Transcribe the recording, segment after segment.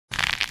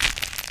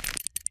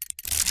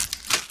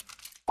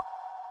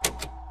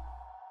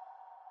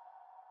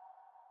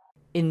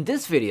In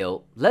this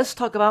video, let's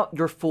talk about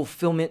your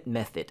fulfillment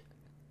method.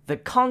 The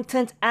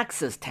Content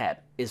Access tab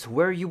is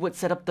where you would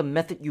set up the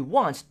method you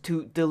want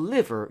to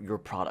deliver your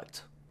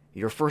product.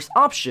 Your first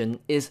option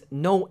is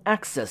No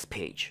Access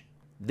Page.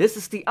 This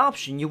is the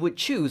option you would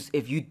choose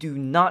if you do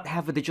not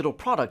have a digital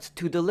product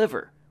to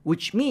deliver,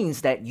 which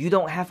means that you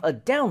don't have a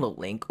download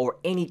link or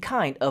any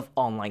kind of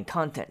online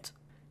content.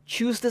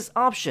 Choose this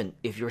option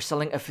if you're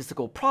selling a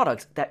physical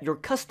product that your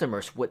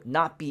customers would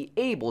not be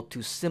able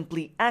to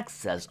simply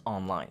access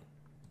online.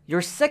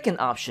 Your second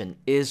option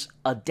is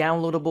a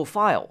downloadable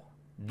file.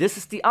 This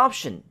is the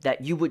option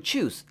that you would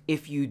choose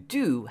if you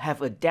do have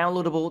a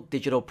downloadable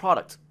digital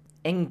product.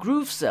 And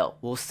GrooveSell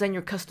will send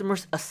your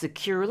customers a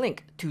secure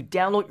link to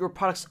download your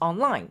products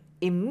online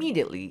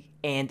immediately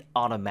and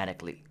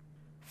automatically.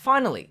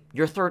 Finally,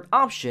 your third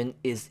option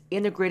is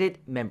integrated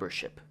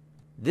membership.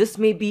 This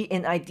may be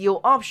an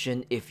ideal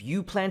option if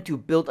you plan to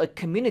build a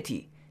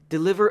community,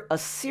 deliver a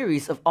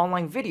series of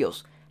online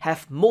videos,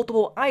 have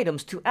multiple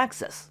items to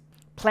access,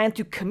 plan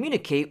to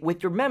communicate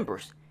with your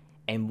members,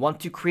 and want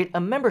to create a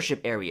membership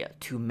area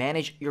to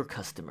manage your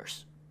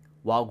customers.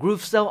 While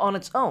GrooveSell on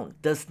its own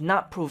does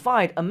not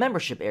provide a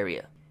membership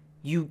area,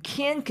 you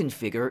can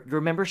configure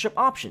your membership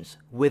options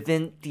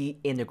within the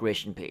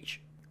integration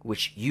page,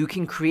 which you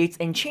can create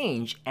and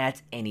change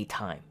at any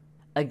time.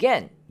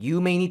 Again, you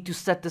may need to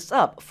set this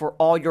up for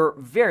all your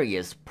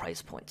various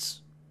price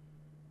points.